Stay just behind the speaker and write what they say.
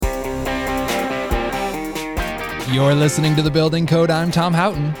You're listening to The Building Code. I'm Tom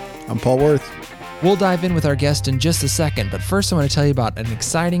Houghton. I'm Paul Worth. We'll dive in with our guest in just a second, but first I want to tell you about an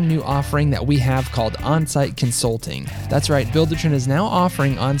exciting new offering that we have called On-Site Consulting. That's right, Buildertrend is now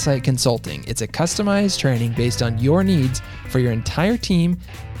offering On-Site Consulting. It's a customized training based on your needs for your entire team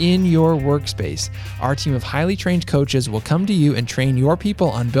in your workspace. Our team of highly trained coaches will come to you and train your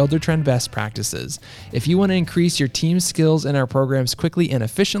people on Buildertrend best practices. If you want to increase your team's skills in our programs quickly and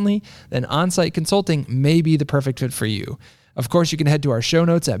efficiently, then On-Site Consulting may be the perfect fit for you. Of course, you can head to our show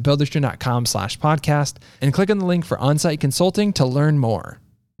notes at buildertrend.com/podcast and click on the link for On-Site Consulting to learn more.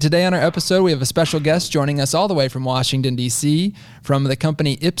 Today on our episode, we have a special guest joining us all the way from Washington, D.C., from the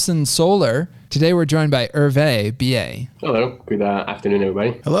company Ipsun Solar. Today, we're joined by Herve, BA. Hello. Good afternoon,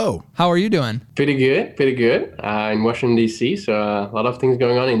 everybody. Hello. How are you doing? Pretty good. In Washington, D.C., so a lot of things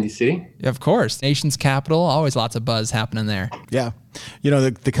going on in the city. Of course. Nation's capital, always lots of buzz happening there. Yeah. You know,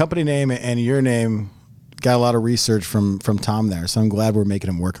 the company name and your name got a lot of research from Tom there, so I'm glad we're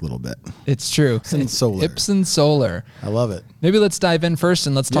making him work a little bit. It's true. Ipsun Solar. Ipsun Solar. I love it. Maybe let's dive in first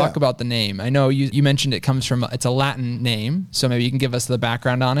and let's talk about the name. I know you mentioned it comes from, it's a Latin name, so maybe you can give us the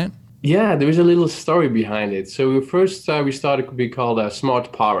background on it. Yeah, there is a little story behind it. So first we started to be called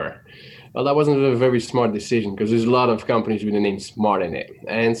Smart Power. Well, that wasn't a very smart decision because there's a lot of companies with the name Smart in it.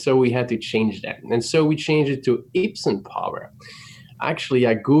 And so we had to change that. And so we changed it to Ipsun Power. Actually,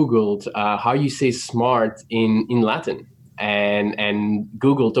 I Googled how you say smart in Latin, and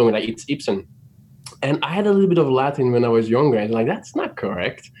Google told me that it's Ipsun. And I had a little bit of Latin when I was younger. I was like, that's not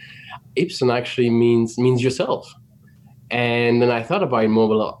correct. Ipsun actually means yourself. And then I thought about it more.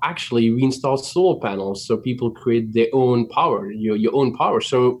 Well, actually, we install solar panels so people create their own power, your own power.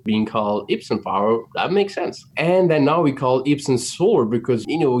 So being called Ipsun Power, that makes sense. And then now we call Ipsun Solar because,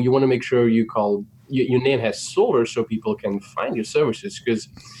 you want to make sure your name has solar so people can find your services. Because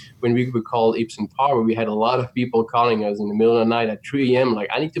when we were called Ipsun Power, we had a lot of people calling us in the middle of the night at 3 a.m. like,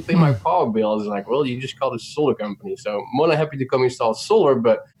 I need to pay my power bill. It's like, well, you just called a solar company. So more than happy to come install solar,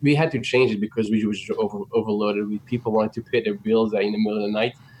 but we had to change it because we were overloaded with people wanting to pay their bills in the middle of the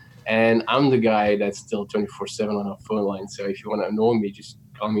night. And I'm the guy that's still 24/7 on our phone line. So if you want to annoy me, just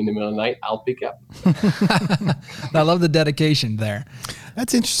call me in the middle of the night. I'll pick up. I love the dedication there.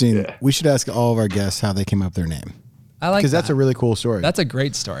 That's interesting. Yeah. We should ask all of our guests how they came up with their name. I like that. Because that's a really cool story. That's a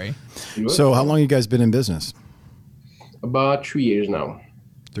great story. So how long have you guys been in business? About 3 years now.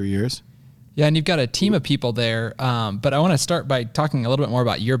 3 years? Yeah, and you've got a team of people there. But I want to start by talking a little bit more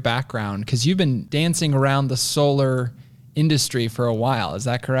about your background because you've been dancing around the solar industry for a while. Is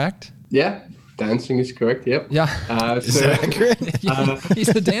that correct? Yeah, dancing is correct. Yep. Yeah. Is that accurate? He's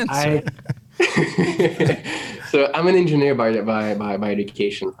a dancer. So I'm an engineer by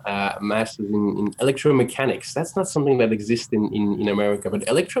education, master's in electromechanics. That's not something that exists in America, but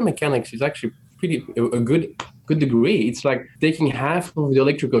electromechanics is actually a good degree. It's like taking half of the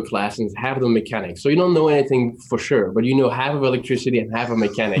electrical class and half of the mechanics. So you don't know anything for sure, but you know half of electricity and half of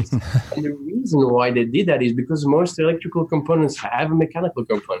mechanics. And the reason why they did that is because most electrical components have a mechanical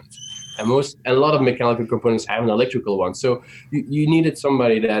component. And a lot of mechanical components have an electrical one. So you needed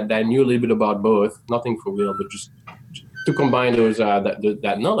somebody that knew a little bit about both, nothing for real, but just to combine those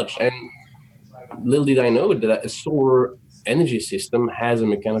that knowledge. And little did I know that a solar energy system has a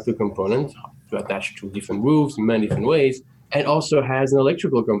mechanical component to attach to different roofs in many different ways, and also has an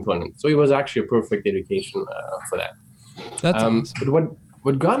electrical component. So it was actually a perfect education for that. That's awesome. But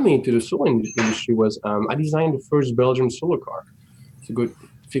what got me into the solar industry was I designed the first Belgian solar car. It's a good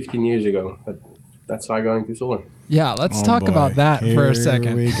 15 years ago, but that's how I got into solar. Yeah, let's talk about that for a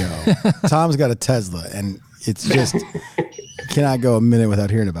second. Here we go. Tom's got a Tesla, and it's just cannot go a minute without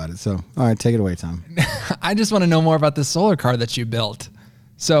hearing about it. So, all right, take it away, Tom. I just want to know more about the solar car that you built.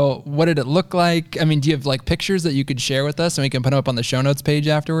 So what did it look like? I mean, do you have like pictures that you could share with us and we can put them up on the show notes page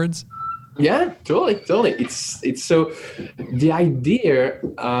afterwards? Yeah, totally. It's so the idea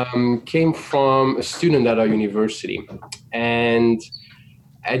came from a student at our university, and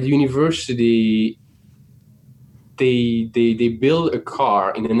at the university they built a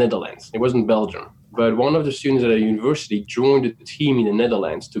car in the Netherlands. It wasn't Belgium, but one of the students at a university joined the team in the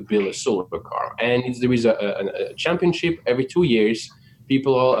Netherlands to build a solar car. And there is a championship every 2 years.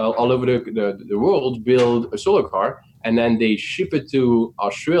 People all over the world build a solar car, and then they ship it to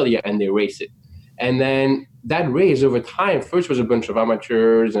Australia and they race it. And then that race over time, first was a bunch of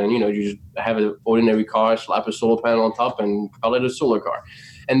amateurs, and you just have an ordinary car, slap a solar panel on top and call it a solar car.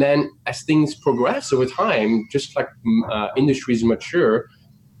 And then as things progress over time, just like industries mature.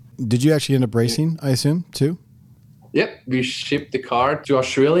 Did you actually end up racing, I assume, too? Yep, we shipped the car to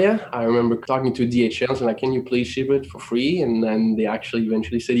Australia. I remember talking to DHL and like, can you please ship it for free? And then they actually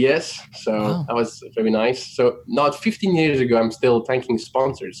eventually said yes. So Wow. that was very nice. So not 15 years ago, I'm still thanking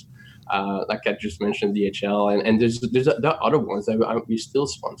sponsors. Like I just mentioned, DHL, and there are other ones that we still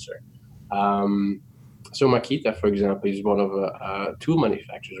sponsor. So Makita, for example, is one of tool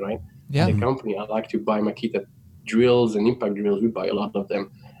manufacturers, right? Yeah. And the company, I like to buy Makita drills and impact drills. We buy a lot of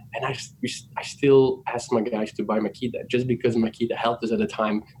them. And I still ask my guys to buy Makita just because Makita helped us at the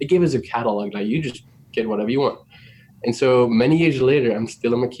time. They gave us a catalog, like you just get whatever you want. And so many years later, I'm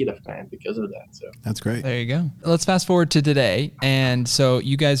still a Makita fan because of that. So That's great. There you go. Let's fast forward to today. And so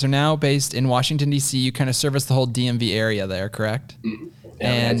you guys are now based in Washington, D.C. You kind of service the whole DMV area there, correct? yeah,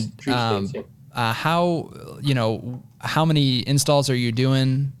 And that's true states, yeah. how many installs are you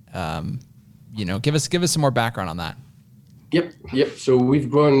doing? Give us some more background on that. Yep. So we've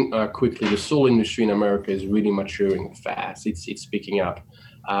grown quickly. The solar industry in America is really maturing fast. It's picking up.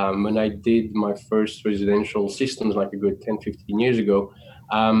 When I did my first residential systems like a good 10, 15 years ago,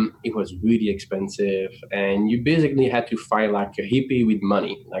 it was really expensive. And you basically had to find like a hippie with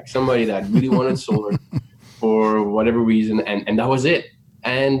money, like somebody that really wanted solar for whatever reason. And that was it.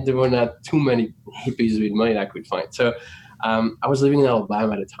 And there were not too many hippies with money that I could find. So I was living in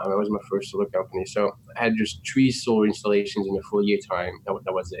Alabama at the time. It was my first solar company. So I had just 3 solar installations in a full year time.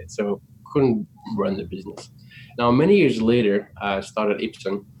 That was it. So couldn't run the business. Now, many years later, I started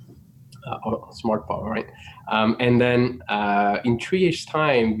Ipsun, Smart Power, right? And then in 3 years'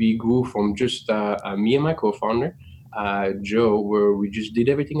 time, we grew from just me and my co-founder, Joe, where we just did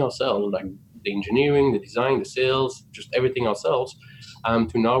everything ourselves, like the engineering, the design, the sales, just everything ourselves,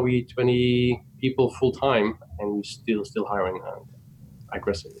 to now we 20 people full time, and we're still hiring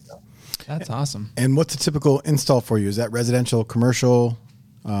aggressively now. That's awesome. And what's a typical install for you? Is that residential, commercial?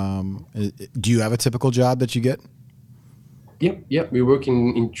 Do you have a typical job that you get? Yep. We work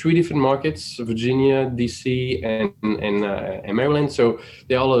in 3 different markets: Virginia, DC, and Maryland. So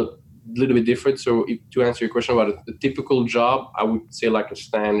they're all a little bit different. So to answer your question about a typical job, I would say like a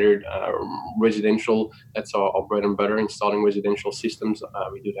standard residential. That's our bread and butter, installing residential systems.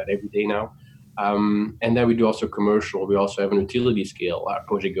 We do that every day now. And then we do also commercial. We also have an utility scale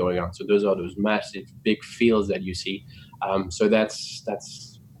project going on. So those are those massive, big fields that you see. So that's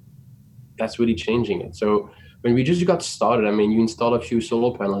really changing it. So when we just got started, I mean, you install a few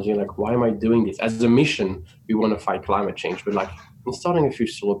solar panels, you're like, why am I doing this? As a mission, we want to fight climate change, but like installing a few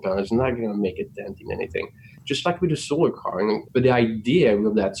solar panels is not going to make a dent in anything. Just like with a solar car. But the idea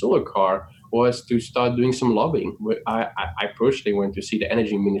with that solar car was to start doing some lobbying. I personally went to see the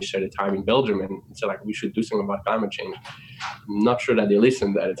energy minister at the time in Belgium and said, like, we should do something about climate change. I'm not sure that they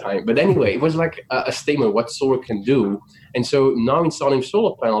listened at the time. But anyway, it was like a statement of what solar can do. And so now installing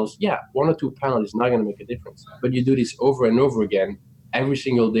solar panels, 1 or 2 panels is not going to make a difference. But you do this over and over again every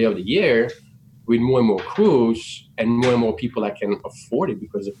single day of the year with more and more crews and more people that can afford it,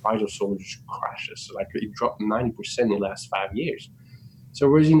 because the price of solar just crashes. So like it dropped 90% in the last 5 years. So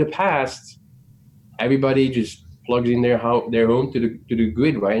whereas in the past, everybody just plugs in their home to the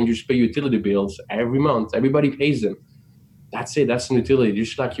grid, right? And you just pay utility bills every month. Everybody pays them. That's it. That's an utility.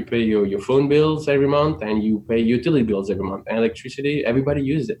 Just like you pay your phone bills every month and you pay utility bills every month. And electricity, everybody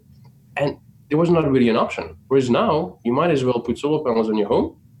uses it. And there was not really an option. Whereas now, you might as well put solar panels on your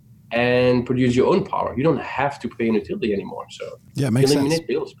home and produce your own power. You don't have to pay an utility anymore. So yeah, it makes eliminate sense.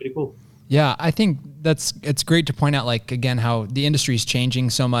 bills. Pretty cool. Yeah, I think it's great to point out, like, again, how the industry is changing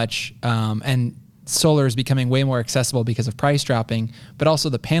so much, and solar is becoming way more accessible because of price dropping, but also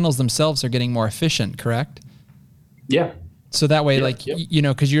the panels themselves are getting more efficient, correct? Yeah. So that way,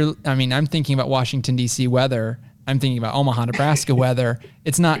 because I'm thinking about Washington, D.C. weather. I'm thinking about Omaha, Nebraska weather.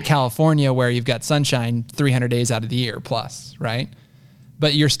 It's not California where you've got sunshine 300 days out of the year plus, right?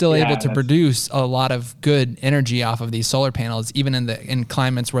 But you're still able to produce a lot of good energy off of these solar panels, even in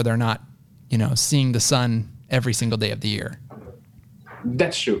climates where they're not, seeing the sun every single day of the year.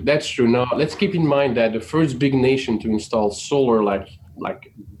 That's true. Now, let's keep in mind that the first big nation to install solar,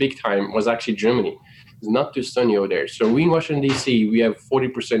 like big time, was actually Germany. It's not too sunny over there. So we in Washington, D.C., we have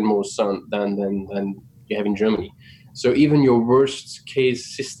 40% more sun than you have in Germany. So even your worst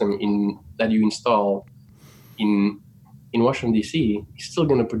case system that you install in Washington, D.C., is still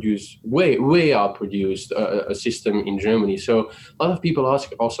going to produce way outproduce a system in Germany. So a lot of people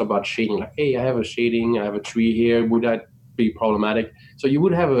ask also about shading, like, hey, I have a shading, I have a tree here. Would that be problematic? So you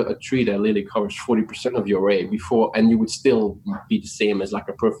would have a tree that literally covers 40% of your array before, and you would still be the same as like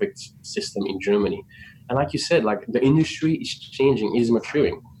a perfect system in Germany. And like you said, like the industry is changing, is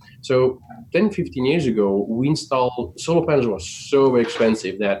maturing. So 10, 15 years ago, we installed solar panels were so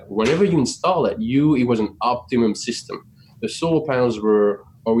expensive that whenever you install it, it was an optimum system. The solar panels were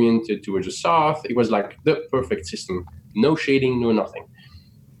oriented towards the south. It was like the perfect system. No shading, no nothing.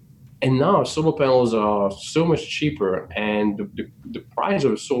 And now solar panels are so much cheaper, and the price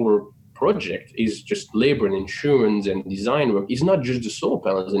of a solar project is just labor and insurance and design work. It's not just the solar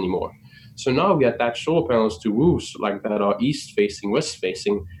panels anymore. So now we attach solar panels to roofs like that are east facing, west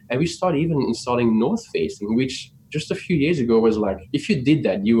facing, and we start even installing north facing, which just a few years ago was like, if you did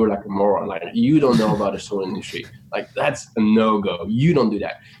that, you were like a moron. Like, you don't know about the solar industry. Like, that's a no-go. You don't do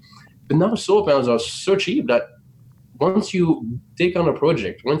that. But now solar panels are so cheap that once you take on a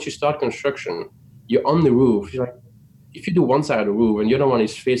project, once you start construction, you're on the roof. You're like, if you do one side of the roof and the other one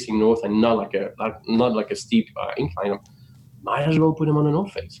is facing north and not like a steep incline, might as well put them on the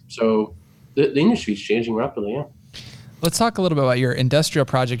north face. So the industry is changing rapidly. Yeah. Let's talk a little bit about your industrial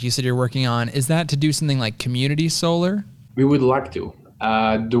project you said you're working on. Is that to do something like community solar? We would like to.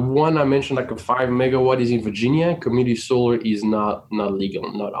 The one I mentioned, like a 5 megawatt, is in Virginia. Community solar is not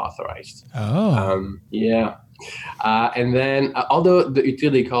legal, not authorized. Oh. Yeah. And then, although the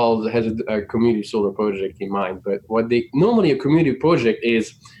utility has a community solar project in mind, but normally a community project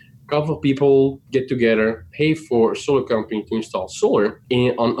is a couple of people get together, pay for a solar company to install solar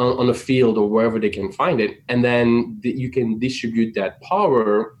on a field or wherever they can find it, and then you can distribute that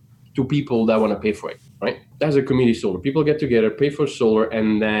power to people that want to pay for it, right? That's a community solar. People get together, pay for solar,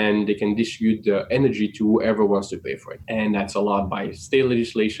 and then they can distribute the energy to whoever wants to pay for it. And that's allowed by state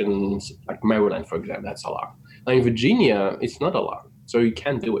legislation, like Maryland, for example, that's allowed. Now in Virginia, it's not allowed, so you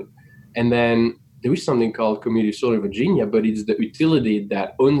can't do it. And then there is something called community solar in Virginia, but it's the utility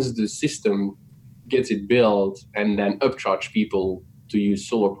that owns the system, gets it built, and then upcharge people to use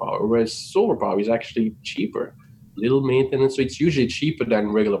solar power, whereas solar power is actually cheaper. Little maintenance, so it's usually cheaper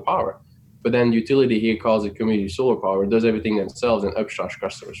than regular power. But then the utility here calls it community solar power, does everything themselves and upcharge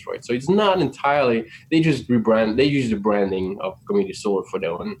customers for it. So it's not entirely, they just rebrand, they use the branding of community solar for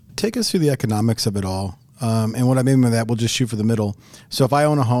their own. Take us through the economics of it all. And what I mean by that, we'll just shoot for the middle. So if I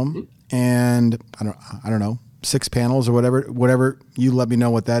own a home and I don't know, 6 panels or whatever, you let me know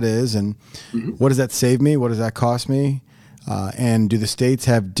what that is. And what does that save me? What does that cost me? And do the states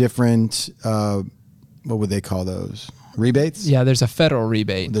have different, what would they call those? Rebates? Yeah, there's a federal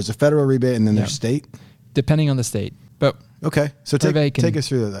rebate. There's a federal rebate and then there's state? Depending on the state. But okay, so take us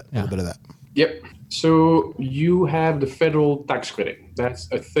through that, a little bit of that. Yep. So you have the federal tax credit. That's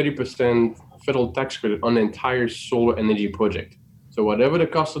a 30% federal tax credit on the entire solar energy project. So whatever the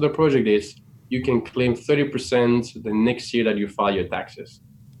cost of the project is, you can claim 30% the next year that you file your taxes.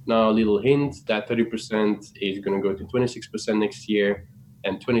 Now, a little hint, that 30% is going to go to 26% next year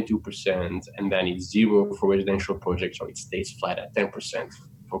and 22%, and then it's 0 for residential projects, or it stays flat at 10%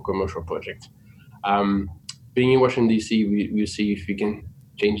 for commercial projects. Being in Washington, D.C., we'll see if we can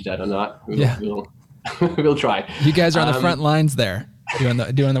change that or not. We'll try. You guys are on the front lines there, doing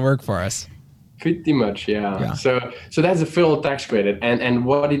the work for us. Pretty much, yeah. So that's the federal tax credit, and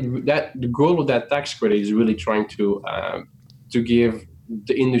the goal of that tax credit is really trying to give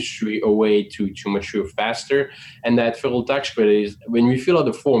the industry a way to mature faster. And that federal tax credit is, when we fill out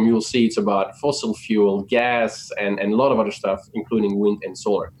the form, you'll see it's about fossil fuel, gas, and a lot of other stuff, including wind and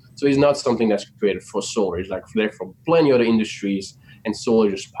solar. So it's not something that's created for solar. It's like there for plenty of other industries, and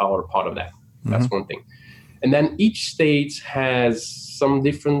solar is part of that. That's one thing. And then each state has some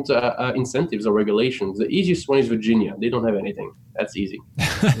different incentives or regulations. The easiest one is Virginia. They don't have anything. That's easy.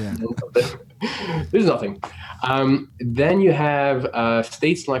 There's nothing. Then you have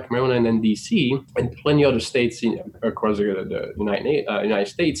states like Maryland and D.C. and plenty other states across the United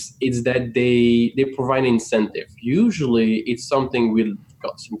States. It's that they provide an incentive. Usually it's something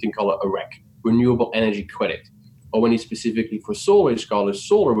called a REC, Renewable Energy Credit. Or when it's specifically for solar, it's called a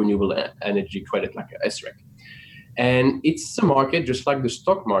Solar Renewable Energy Credit, like a SREC. And it's a market, just like the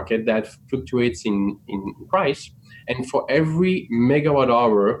stock market, that fluctuates in price. And for every megawatt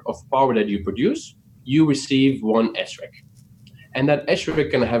hour of power that you produce, you receive one SREC. And that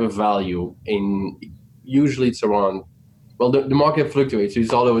SREC can have a value usually it's around, the market fluctuates,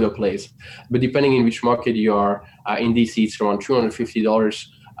 it's all over the place. But depending in which market you are, in DC, it's around $250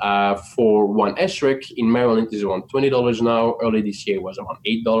 for one SREC. In Maryland, it's around $20 now. Early this year, it was around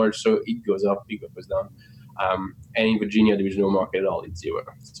 $8. So it goes up, it goes down. And in Virginia, there is no market at all. It's 0.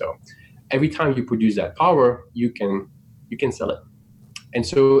 So every time you produce that power, you can sell it. And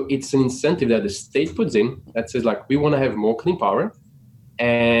so it's an incentive that the state puts in that says, like, we want to have more clean power,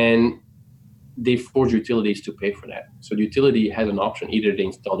 and they force utilities to pay for that. So the utility has an option. Either they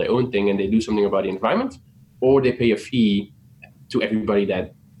install their own thing and they do something about the environment, or they pay a fee to everybody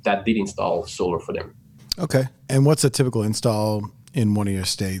that that did install solar for them. Okay. And what's a typical install in one of your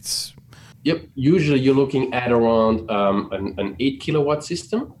states? Yep. Usually you're looking at around an 8 kilowatt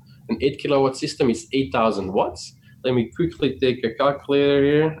system. An 8 kilowatt system is 8,000 watts. Let me quickly take a calculator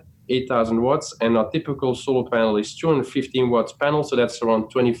here. 8,000 watts, and our typical solar panel is 215 watts panel, so that's around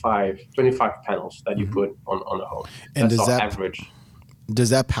 25 panels that you put on a home. And that's our average.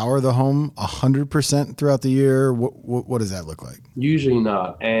 Does that power the home 100% throughout the year? What does that look like? Usually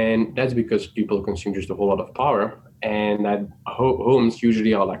not, and that's because people consume just a whole lot of power, and that homes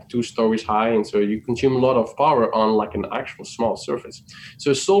usually are like 2 stories high, and so you consume a lot of power on like an actual small surface.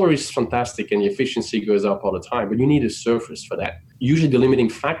 So solar is fantastic, and the efficiency goes up all the time, but you need a surface for that. Usually the limiting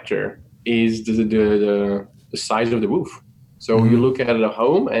factor is the size of the roof. So you look at a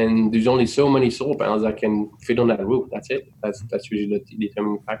home, and there's only so many solar panels that can fit on that roof. That's it. That's usually the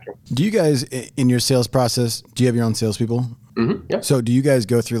determining factor. Do you guys, in your sales process, do you have your own salespeople? Mm-hmm. Yeah. So do you guys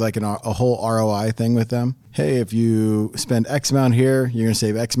go through like a whole ROI thing with them? Hey, if you spend X amount here, you're going to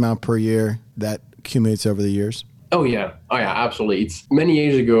save X amount per year. That accumulates over the years. Oh yeah, absolutely. It's many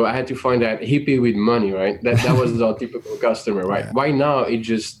years ago, I had to find that hippie with money, right? That was our typical customer, right? Yeah. Right now, it's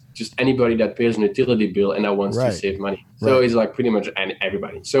just anybody that pays an utility bill and that wants to save money. So it's like pretty much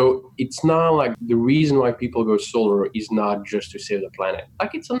everybody. So it's not like the reason why people go solar is not just to save the planet.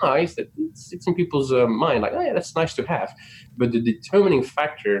 Like it's nice that it's in people's mind, like, oh yeah, that's nice to have. But the determining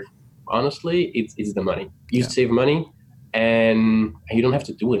factor, honestly, it's the money. You save money and you don't have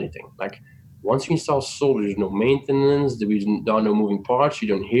to do anything. Like, once you install solar, there's no maintenance, there are no moving parts, you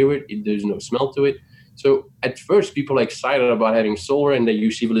don't hear it, there's no smell to it. So at first, people are excited about having solar, and then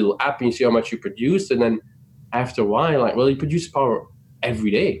you see a little app and you see how much you produce. And then after a while, like, well, you produce power every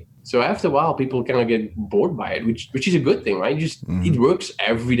day. So after a while, people kind of get bored by it, which is a good thing, right? It works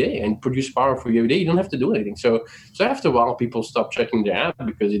every day and produce power for you every day. You don't have to do anything. So after a while, people stop checking their app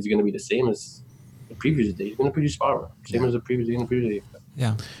because it's going to be the same as the previous day. It's going to produce power, same as the previous day.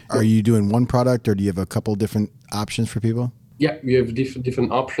 Yeah. Are you doing one product, or do you have a couple different options for people? Yeah, we have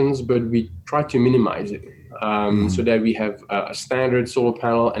different options, but we try to minimize it so that we have a standard solar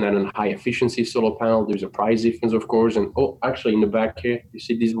panel and then a high efficiency solar panel. There's a price difference, of course. And actually, in the back here, you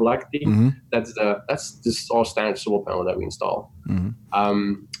see this black thing? That's just our standard solar panel that we install.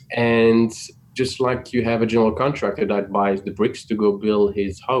 And just like you have a general contractor that buys the bricks to go build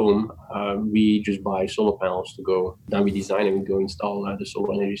his home, we just buy solar panels to go. Then we design and we go install the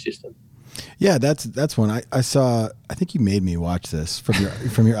solar energy system. Yeah, that's one I saw. I think you made me watch this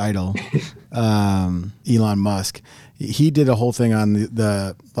from your idol, Elon Musk. He did a whole thing on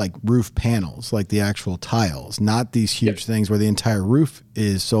the like roof panels, like the actual tiles, not these huge things where the entire roof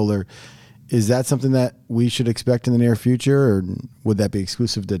is solar. Is that something that we should expect in the near future, or would that be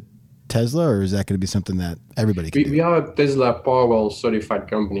exclusive to Tesla, or is that going to be something that everybody can do? We are a Tesla Powerwall certified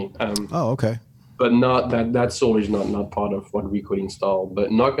company. Okay. But not that solar is not part of what we could install.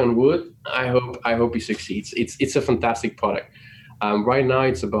 But knock on wood, I hope he succeeds. It's a fantastic product. Right now,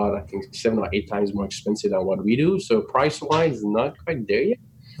 it's about, I think, 7 or 8 times more expensive than what we do. So price-wise, not quite there yet.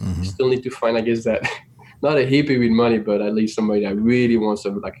 You still need to find, I guess, that not a hippie with money, but at least somebody that really wants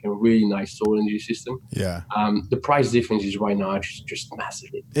a really nice solar energy system. Yeah. The price difference is right now just massive.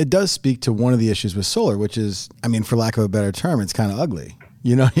 It does speak to one of the issues with solar, which is, I mean, for lack of a better term, it's kind of ugly.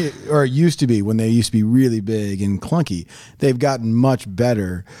 You know, or it used to be when they used to be really big and clunky. They've gotten much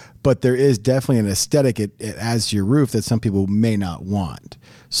better, but there is definitely an aesthetic it adds to your roof that some people may not want.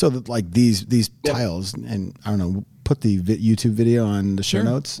 So that like these tiles, and I don't know, put the YouTube video on the show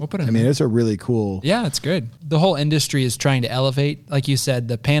notes. We'll put it. I mean, it's a really cool. Yeah, it's good. The whole industry is trying to elevate. Like you said,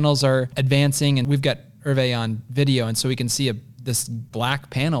 the panels are advancing, and we've got Herve on video, and so we can see this black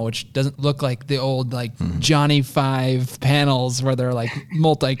panel, which doesn't look like the old Johnny 5 panels where they're like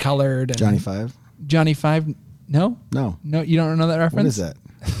multicolored. And Johnny 5? No, you don't know that reference? What is that?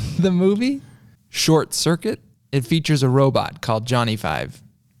 The movie Short Circuit. It features a robot called Johnny 5.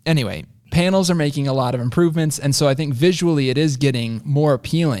 Anyway, panels are making a lot of improvements, and so I think visually it is getting more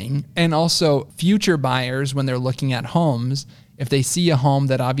appealing. And also future buyers, when they're looking at homes, if they see a home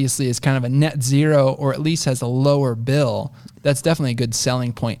that obviously is kind of a net zero or at least has a lower bill, that's definitely a good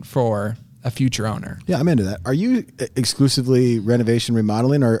selling point for a future owner. Yeah, I'm into that. Are you exclusively renovation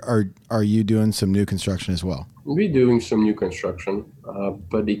remodeling, or are you doing some new construction as well? We're doing some new construction,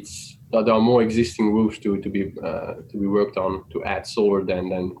 but there are more existing roofs to be worked on to add solar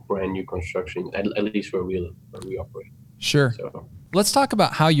than brand new construction, at least where we operate. Sure. So. Let's talk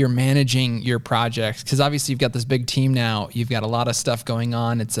about how you're managing your projects, because obviously you've got this big team now. You've got a lot of stuff going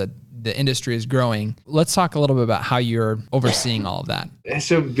on. It's a the industry is growing. Let's talk a little bit about how you're overseeing all of that.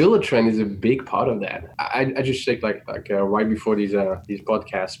 So Billiet is a big part of that. I just checked like right before these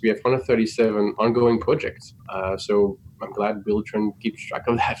podcasts, we have 137 ongoing projects. So I'm glad Billiet keeps track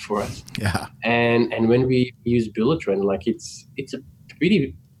of that for us. Yeah. And when we use Billiet, like it's a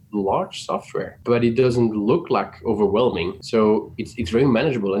pretty large software, but it doesn't look like overwhelming. So it's very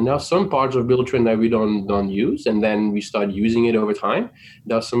manageable. And there are some parts of Billiet that we don't use, and then we start using it over time.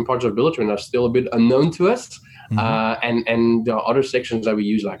 There are some parts of Billiet that are still a bit unknown to us. And there are other sections that we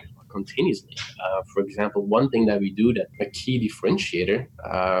use like continuously. For example, one thing that we do that a key differentiator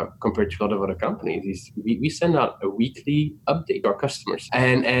compared to a lot of other companies is we send out a weekly update to our customers.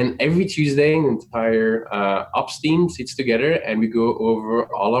 And every Tuesday, an entire ops team sits together and we go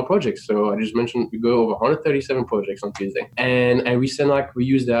over all our projects. So I just mentioned we go over 137 projects on Tuesday. And we send we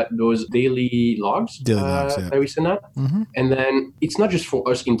use those daily logs, that we send out. And then it's not just for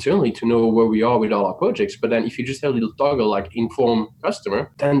us internally to know where we are with all our projects, but then if you just have a little toggle like inform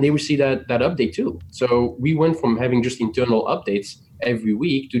customer, then they will see that update too. So we went from having just internal updates every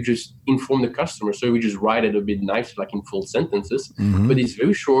week to just inform the customer. So we just write it a bit nicer, like in full sentences, but it's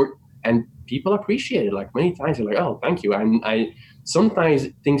very short and people appreciate it. Like many times they're like, oh, thank you. And sometimes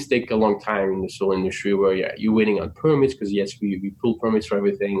things take a long time in the solar industry where you're waiting on permits because yes, we pull permits for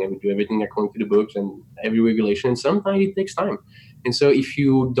everything and we do everything according to the books and every regulation. And sometimes it takes time. And so if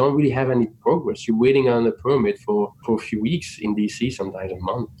you don't really have any progress, you're waiting on the permit for a few weeks in DC, sometimes a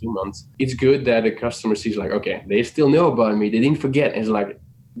month, 2 months. It's good that the customer sees like, okay, they still know about me. They didn't forget. It's like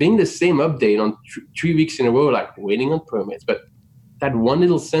being the same update on 3 weeks in a row, like waiting on permits. But that one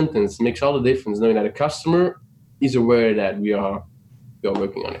little sentence makes all the difference, knowing that a customer is aware that we are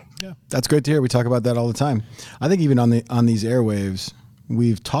working on it. Yeah, that's great to hear. We talk about that all the time. I think even on these airwaves,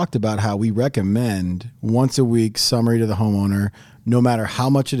 we've talked about how we recommend once a week summary to the homeowner, no matter how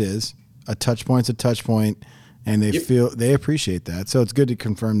much it is. A touch point's a touch point, and they appreciate that. So it's good to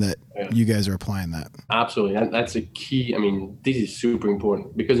confirm that you guys are applying that. Absolutely. That's a key. I mean, this is super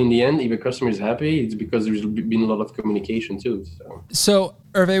important because in the end, if a customer is happy, it's because there's been a lot of communication too. So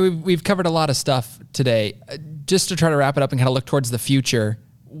Herve, we've covered a lot of stuff today. Just to try to wrap it up and kind of look towards the future,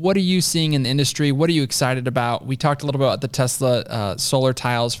 what are you seeing in the industry? What are you excited about? We talked a little bit about the Tesla solar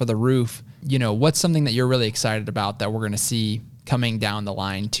tiles for the roof. You know, what's something that you're really excited about that we're going to see coming down the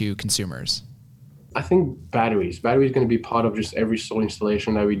line to consumers? I think batteries. Battery is going to be part of just every solar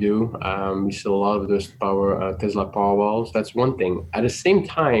installation that we do. We see a lot of those Tesla Powerwalls. That's one thing. At the same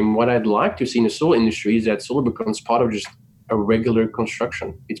time, what I'd like to see in the solar industry is that solar becomes part of just a regular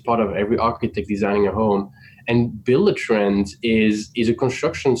construction. It's part of every architect designing a home. And Billiet is a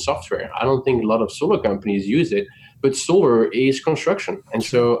construction software. I don't think a lot of solar companies use it, but solar is construction. And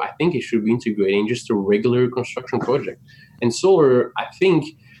so I think it should be integrating just a regular construction project. And solar, I think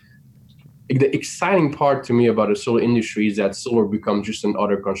the exciting part to me about the solar industry is that solar becomes just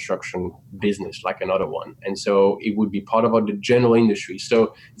another construction business, like another one. And so it would be part of the general industry.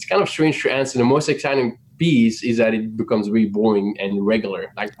 So it's kind of strange to answer. The most exciting piece is that it becomes really boring and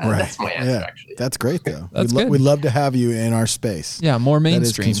regular. Like that's my answer, actually. That's great, though. That's good. We'd love to have you in our space. Yeah, more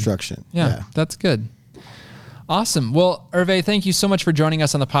mainstream. That is construction. Yeah, that's good. Awesome. Well, Herve, thank you so much for joining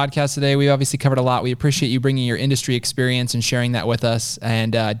us on the podcast today. We obviously covered a lot. We appreciate you bringing your industry experience and sharing that with us.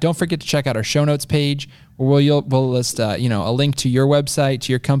 And don't forget to check out our show notes page, where we'll list a link to your website,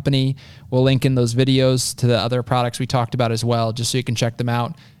 to your company. We'll link in those videos to the other products we talked about as well, just so you can check them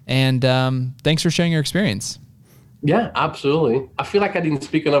out. And thanks for sharing your experience. Yeah, absolutely. I feel like I didn't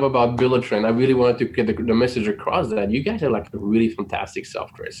speak enough about Billiet. I really wanted to get the message across that you guys are like a really fantastic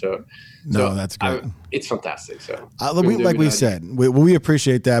software. So that's great. It's fantastic. So like we said, we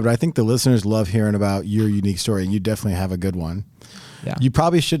appreciate that, but I think the listeners love hearing about your unique story, and you definitely have a good one. Yeah. You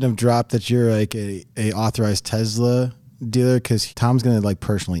probably shouldn't have dropped that you're like a authorized Tesla dealer, because Tom's going to like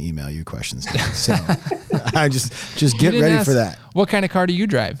personally email you questions now. So I just get ready for that. What kind of car do you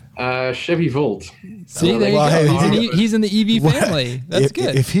drive? Chevy Volt. See, there you go. Hey, he's in the EV family. That's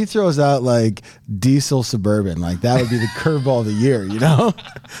good. If he throws out like diesel Suburban, like that would be the curveball of the year, you know?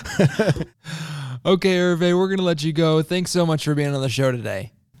 Okay, Herve, we're going to let you go. Thanks so much for being on the show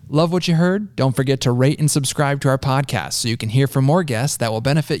today. Love what you heard? Don't forget to rate and subscribe to our podcast so you can hear from more guests that will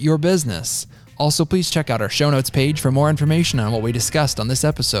benefit your business. Also, please check out our show notes page for more information on what we discussed on this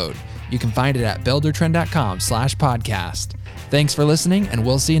episode. You can find it at buildertrend.com/podcast. Thanks for listening, and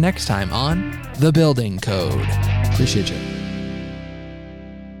we'll see you next time on The Building Code. Appreciate you.